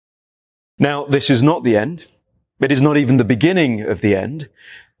Now, this is not the end. It is not even the beginning of the end,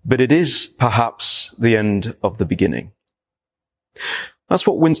 but it is perhaps the end of the beginning. That's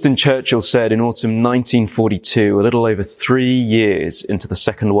what Winston Churchill said in autumn 1942, a little over 3 years into the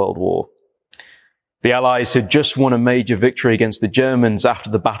Second World War. The Allies had just won a major victory against the Germans after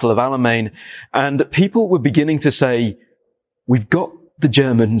the Battle of Alamein, and people were beginning to say, we've got the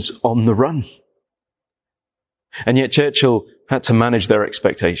Germans on the run. And yet Churchill had to manage their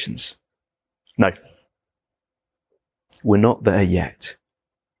expectations. No, we're not there yet.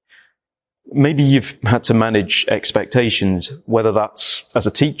 Maybe you've had to manage expectations, whether that's as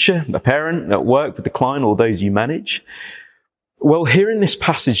a teacher, a parent, at work with the client, or those you manage. Well, here in this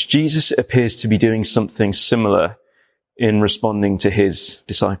passage, Jesus appears to be doing something similar in responding to his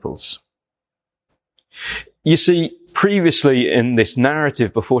disciples. You see, previously in this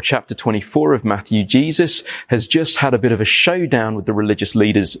narrative before chapter 24 of Matthew, Jesus has just had a bit of a showdown with the religious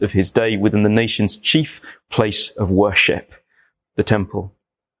leaders of his day within the nation's chief place of worship, the temple.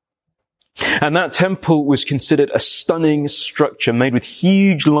 And that temple was considered a stunning structure made with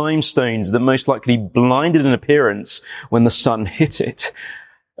huge limestones that most likely blinded in appearance when the sun hit it.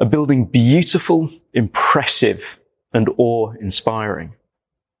 A building beautiful, impressive, and awe-inspiring.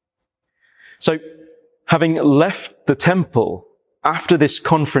 So, having left the temple after this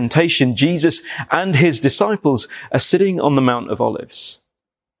confrontation, Jesus and his disciples are sitting on the Mount of Olives.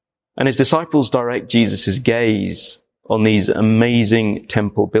 And his disciples direct Jesus' gaze on these amazing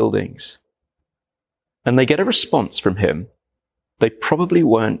temple buildings. And they get a response from him they probably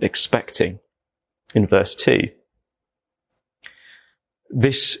weren't expecting in verse 2.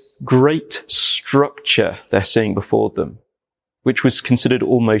 This great structure they're seeing before them, which was considered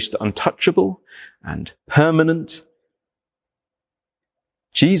almost untouchable and permanent,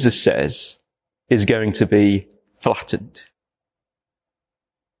 Jesus says is going to be flattened.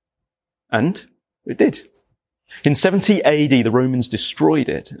 And it did. In 70 AD, the Romans destroyed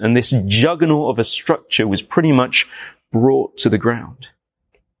it, and this juggernaut of a structure was pretty much brought to the ground.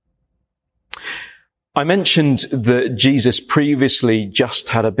 I mentioned that Jesus previously just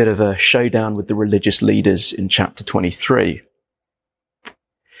had a bit of a showdown with the religious leaders in chapter 23.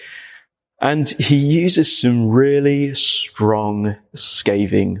 And he uses some really strong,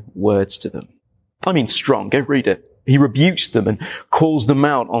 scathing words to them. I mean strong, go read it. He rebukes them and calls them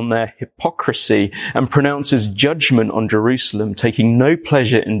out on their hypocrisy and pronounces judgment on Jerusalem, taking no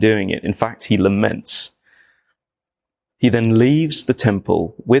pleasure in doing it. In fact, he laments. He then leaves the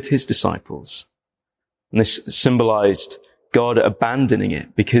temple with his disciples. And this symbolized God abandoning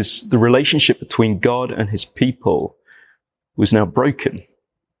it because the relationship between God and his people was now broken.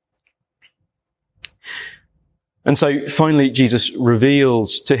 And so finally, Jesus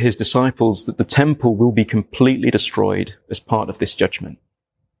reveals to his disciples that the temple will be completely destroyed as part of this judgment.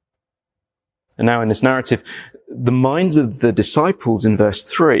 And now in this narrative, the minds of the disciples in verse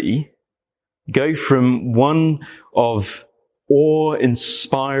 3 go from one of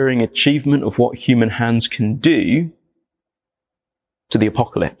awe-inspiring achievement of what human hands can do to the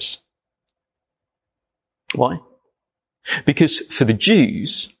apocalypse. Why? Because for the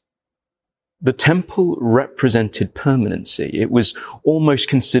Jews, the temple represented permanency. It was almost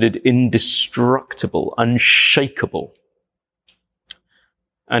considered indestructible, unshakable.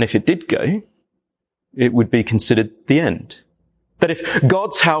 And if it did go, it would be considered the end. That if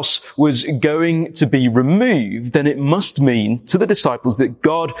God's house was going to be removed, then it must mean to the disciples that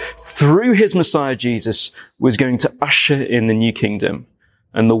God, through his Messiah Jesus, was going to usher in the new kingdom,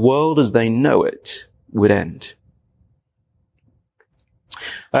 and the world as they know it would end.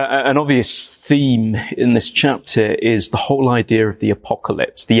 An obvious theme in this chapter is the whole idea of the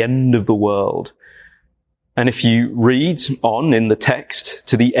apocalypse, the end of the world. And if you read on in the text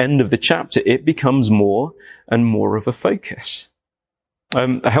to the end of the chapter, it becomes more and more of a focus.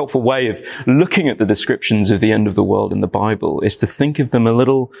 A helpful way of looking at the descriptions of the end of the world in the Bible is to think of them a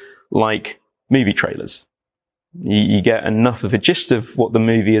little like movie trailers. You get enough of a gist of what the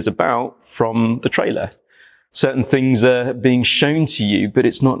movie is about from the trailer. Certain things are being shown to you, but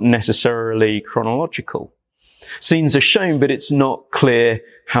it's not necessarily chronological. Scenes are shown, but it's not clear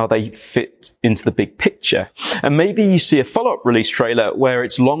how they fit into the big picture. And maybe you see a follow-up release trailer where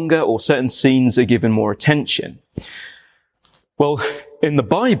it's longer or certain scenes are given more attention. Well, in the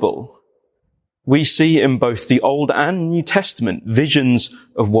Bible, we see in both the Old and New Testament visions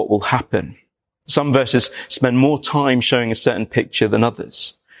of what will happen. Some verses spend more time showing a certain picture than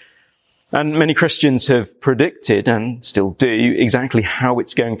others. And many Christians have predicted, and still do, exactly how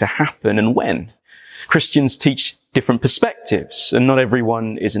it's going to happen and when. Christians teach different perspectives, and not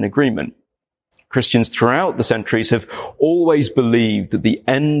everyone is in agreement. Christians throughout the centuries have always believed that the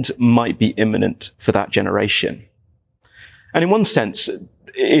end might be imminent for that generation. And in one sense,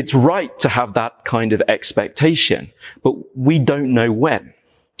 it's right to have that kind of expectation, but we don't know when.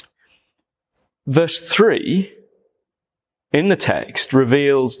 Verse 3 in the text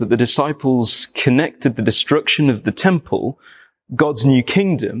reveals that the disciples connected the destruction of the temple, God's new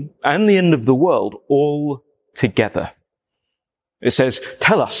kingdom, and the end of the world all together. It says,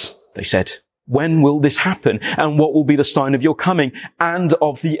 "Tell us," they said, "when will this happen? And what will be the sign of your coming and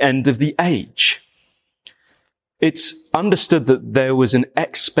of the end of the age?" It's understood that there was an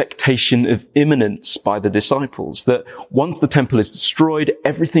expectation of imminence by the disciples, that once the temple is destroyed,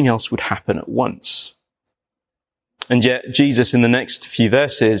 everything else would happen at once. And yet Jesus, in the next few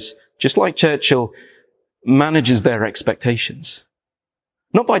verses, just like Churchill, manages their expectations.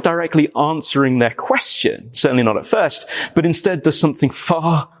 Not by directly answering their question, certainly not at first, but instead does something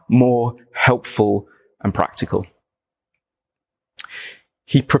far more helpful and practical.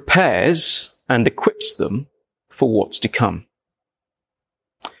 He prepares and equips them for what's to come.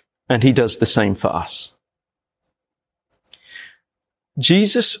 And he does the same for us.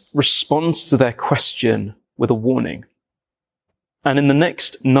 Jesus responds to their question with a warning. And in the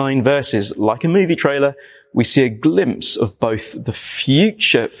next 9 verses, like a movie trailer, we see a glimpse of both the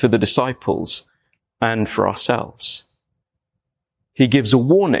future for the disciples and for ourselves. He gives a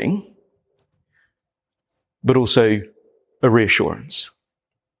warning, but also a reassurance.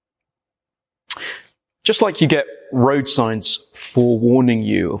 Just like you get road signs forewarning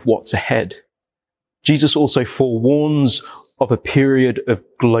you of what's ahead, Jesus also forewarns of a period of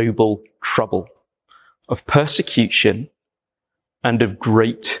global trouble, of persecution, and of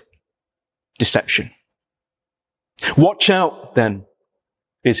great deception. Watch out, then,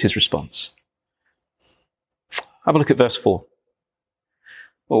 is his response. Have a look at verse 4.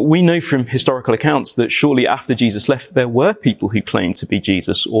 Well, we know from historical accounts that shortly after Jesus left, there were people who claimed to be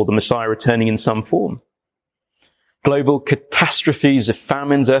Jesus or the Messiah returning in some form. Global catastrophes of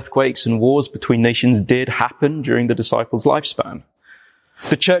famines, earthquakes, and wars between nations did happen during the disciples' lifespan.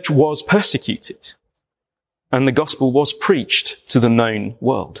 The church was persecuted, and the gospel was preached to the known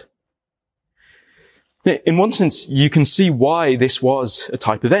world. In one sense, you can see why this was a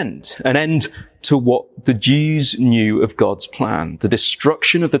type of end, an end to what the Jews knew of God's plan. The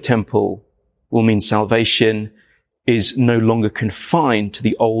destruction of the temple will mean salvation is no longer confined to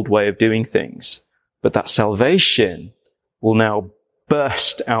the old way of doing things, but that salvation will now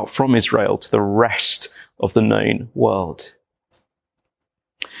burst out from Israel to the rest of the known world.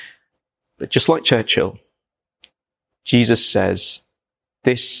 But just like Churchill, Jesus says,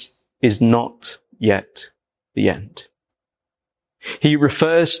 this is not yet the end. He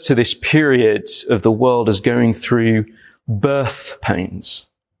refers to this period of the world as going through birth pains.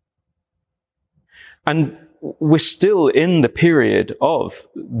 And we're still in the period of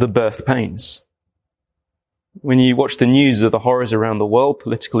the birth pains. When you watch the news of the horrors around the world,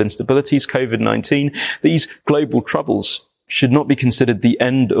 political instabilities, COVID-19, these global troubles should not be considered the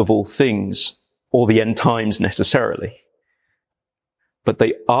end of all things or the end times necessarily. But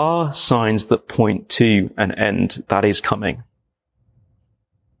they are signs that point to an end that is coming.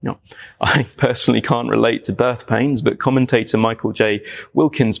 Now, I personally can't relate to birth pains, but commentator Michael J.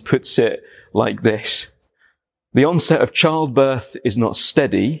 Wilkins puts it like this. The onset of childbirth is not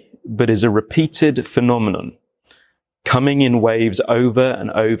steady, but is a repeated phenomenon, coming in waves over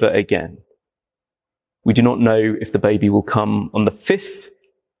and over again. We do not know if the baby will come on the 5th,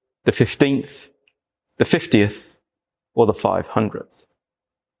 the 15th, the 50th, or the 500th.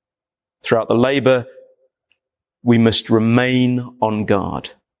 Throughout the labor, we must remain on guard,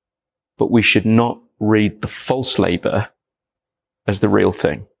 but we should not read the false labor as the real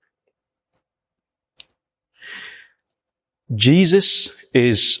thing. Jesus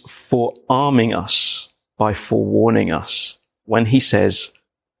is forearming us by forewarning us when he says,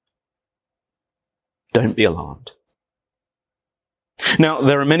 don't be alarmed. Now,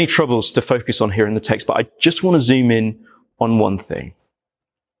 there are many troubles to focus on here in the text, but I just want to zoom in on one thing.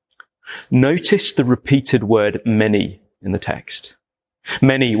 Notice the repeated word many in the text.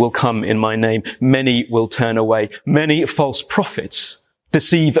 Many will come in my name. Many will turn away. Many false prophets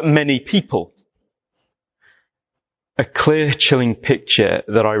deceive many people. A clear, chilling picture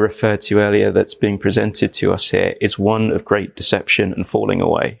that I referred to earlier that's being presented to us here is one of great deception and falling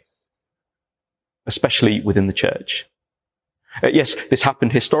away, especially within the church. Yes, this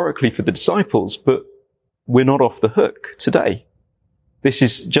happened historically for the disciples, but we're not off the hook today. This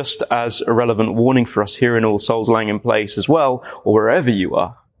is just as a relevant warning for us here in All Souls Langham Place as well, or wherever you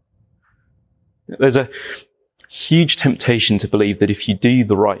are. There's a huge temptation to believe that if you do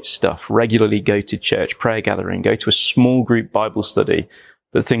the right stuff, regularly go to church, prayer gathering, go to a small group Bible study,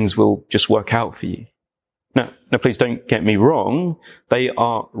 that things will just work out for you. Now, please don't get me wrong. They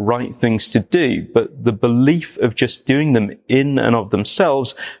are right things to do, but the belief of just doing them in and of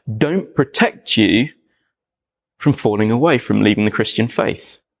themselves don't protect you from falling away, from leaving the Christian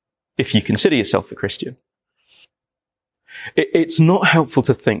faith, if you consider yourself a Christian. It's not helpful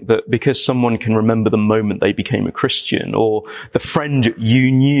to think that because someone can remember the moment they became a Christian, or the friend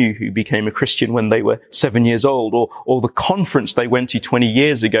you knew who became a Christian when they were 7 years old, or the conference they went to 20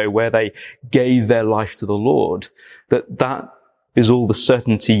 years ago where they gave their life to the Lord, that is all the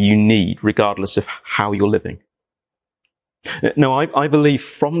certainty you need, regardless of how you're living. No, I believe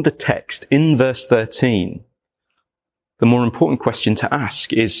from the text in verse 13, the more important question to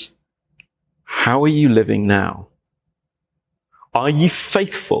ask is, how are you living now? Are you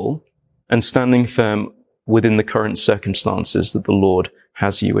faithful and standing firm within the current circumstances that the Lord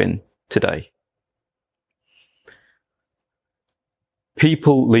has you in today?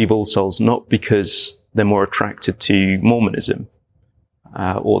 People leave All Souls not because they're more attracted to Mormonism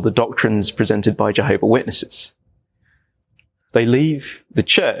or the doctrines presented by Jehovah's Witnesses. They leave the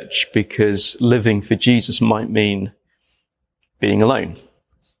church because living for Jesus might mean being alone.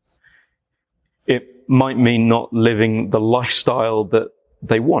 It might mean not living the lifestyle that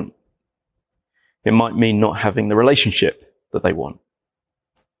they want. It might mean not having the relationship that they want,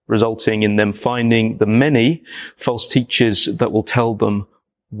 resulting in them finding the many false teachers that will tell them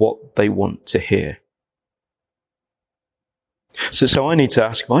what they want to hear. So I need to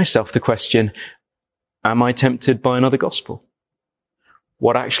ask myself the question, am I tempted by another gospel?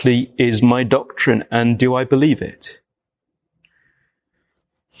 What actually is my doctrine, and do I believe it?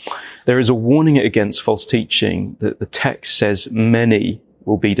 There is a warning against false teaching that the text says many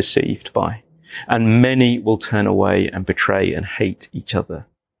will be deceived by, and many will turn away and betray and hate each other.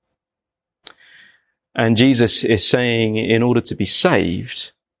 And Jesus is saying, in order to be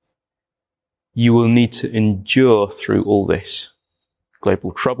saved, you will need to endure through all this: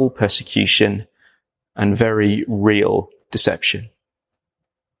 global trouble, persecution, and very real deception.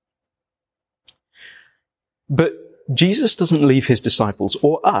 But Jesus doesn't leave his disciples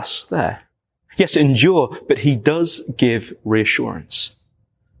or us there. Yes, endure, but he does give reassurance.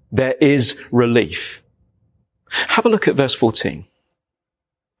 There is relief. Have a look at verse 14.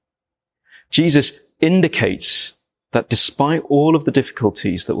 Jesus indicates that despite all of the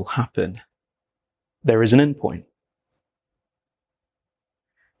difficulties that will happen, there is an end point.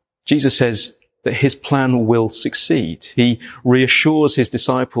 Jesus says that his plan will succeed. He reassures his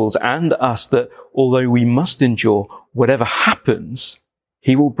disciples and us that although we must endure, whatever happens,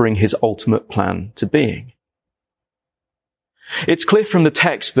 he will bring his ultimate plan to being. It's clear from the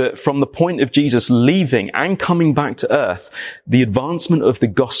text that from the point of Jesus leaving and coming back to earth, the advancement of the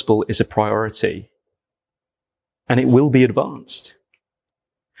gospel is a priority. And it will be advanced.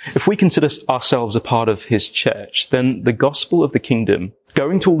 If we consider ourselves a part of his church, then the gospel of the kingdom,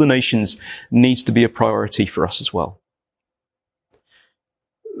 going to all the nations, needs to be a priority for us as well.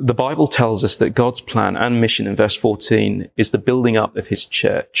 The Bible tells us that God's plan and mission in verse 14 is the building up of his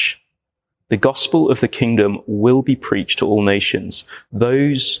church. The gospel of the kingdom will be preached to all nations.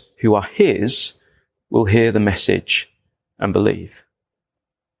 Those who are his will hear the message and believe.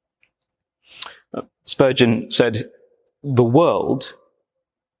 Spurgeon said, "The world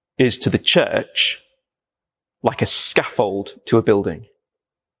is to the church like a scaffold to a building.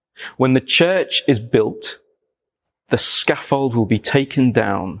 When the church is built, the scaffold will be taken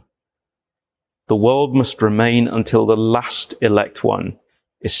down. The world must remain until the last elect one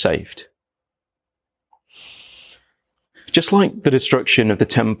is saved." Just like the destruction of the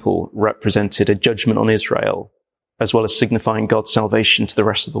temple represented a judgment on Israel, as well as signifying God's salvation to the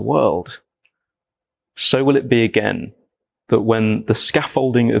rest of the world, so will it be again that when the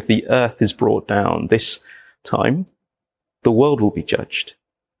scaffolding of the earth is brought down, this time, the world will be judged,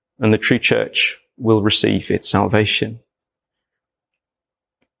 and the true church will receive its salvation.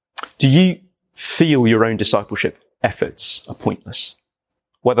 Do you feel your own discipleship efforts are pointless?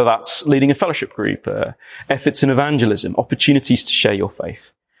 Whether that's leading a fellowship group, efforts in evangelism, opportunities to share your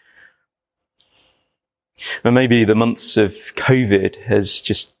faith. Or maybe the months of COVID has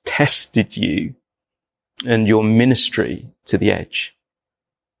just tested you and your ministry to the edge.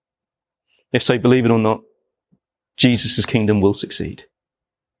 If so, believe it or not, Jesus' kingdom will succeed.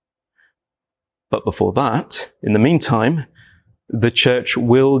 But before that, in the meantime, the church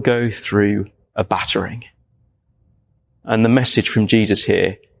will go through a battering. And the message from Jesus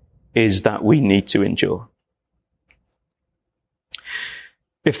here is that we need to endure.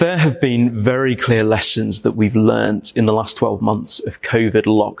 If there have been very clear lessons that we've learnt in the last 12 months of COVID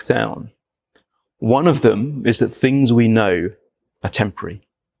lockdown, one of them is that things we know are temporary.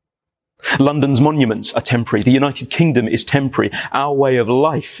 London's monuments are temporary. The United Kingdom is temporary. Our way of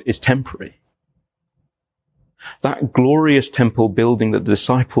life is temporary. That glorious temple building that the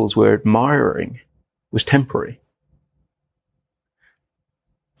disciples were admiring was temporary.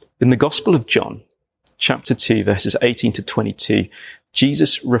 In the Gospel of John, chapter 2, verses 18 to 22,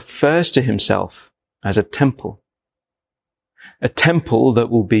 Jesus refers to himself as a temple that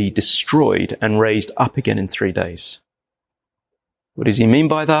will be destroyed and raised up again in 3 days. What does he mean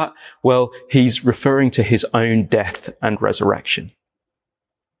by that? Well, he's referring to his own death and resurrection.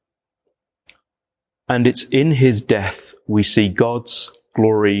 And it's in his death we see God's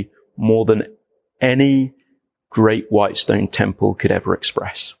glory more than any great white stone temple could ever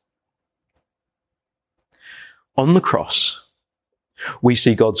express. On the cross, we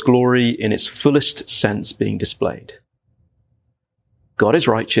see God's glory in its fullest sense being displayed. God is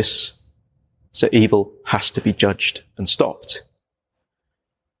righteous, so evil has to be judged and stopped.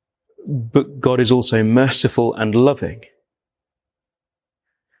 But God is also merciful and loving.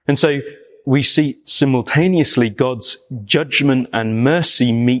 And so we see simultaneously God's judgment and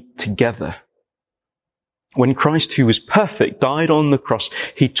mercy meet together. When Christ, who was perfect, died on the cross,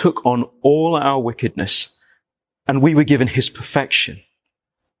 he took on all our wickedness, and we were given his perfection.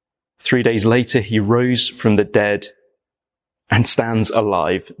 3 days later, he rose from the dead and stands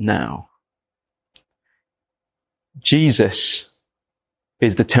alive now. Jesus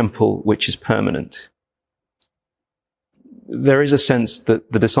is the temple which is permanent. There is a sense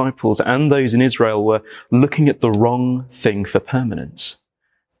that the disciples and those in Israel were looking at the wrong thing for permanence.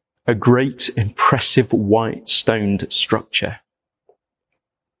 A great, impressive white stoned structure.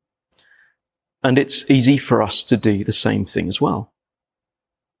 And it's easy for us to do the same thing as well.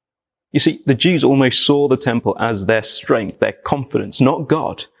 You see, the Jews almost saw the temple as their strength, their confidence, not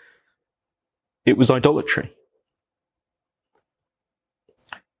God. It was idolatry.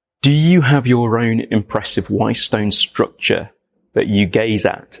 Do you have your own impressive white stone structure that you gaze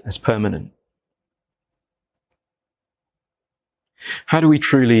at as permanent? How do we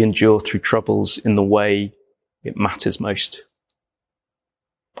truly endure through troubles in the way it matters most?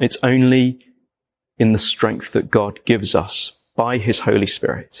 It's only in the strength that God gives us by his Holy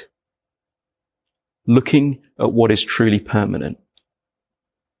Spirit, looking at what is truly permanent.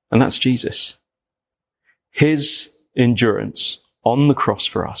 And that's Jesus. His endurance on the cross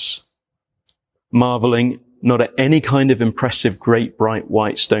for us, marveling not at any kind of impressive, great, bright,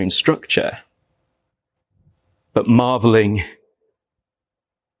 white stone structure, but marveling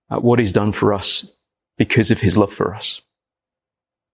at what he's done for us because of his love for us.